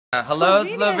Hello,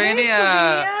 Slovenia.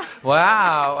 Hey, Slovenia.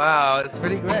 Wow, wow, it's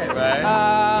pretty great, right?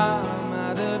 I'm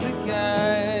out of the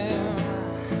game.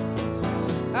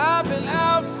 I've been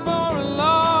out for a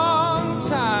long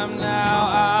time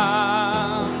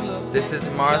now. This is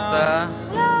Martha.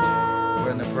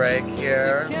 We're in a break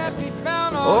here. Can't be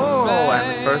found on Oh, the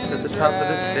and first at the top of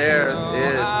the stairs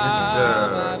is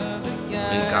Mr.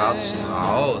 Richard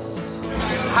Strauss.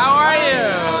 How are you?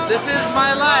 This is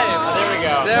my life. There we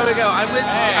go. There we go. I'm with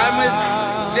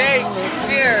Jake.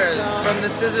 Cheers from the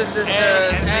Scissor Sisters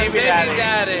And and Baby Baby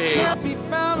Daddy. Daddy.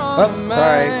 Oh,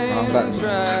 sorry, wrong button.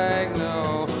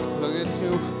 No. Look at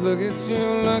you, look at you,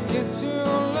 look at you,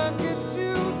 look at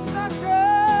you,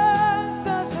 suckers.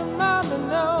 Does your mama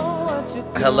know what you're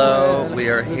doing? Hello, we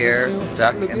are here,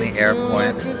 stuck in the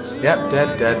airport. Yep,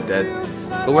 dead.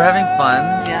 But we're having fun.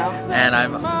 Yeah. And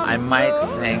I might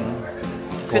sing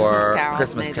for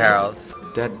Christmas carols.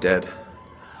 Dead.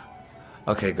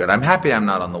 Okay, good. I'm happy I'm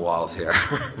not on the walls here.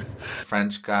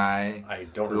 French guy I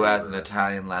don't who has an remember.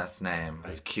 Italian last name.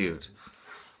 He's cute.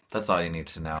 That's all you need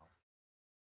to know.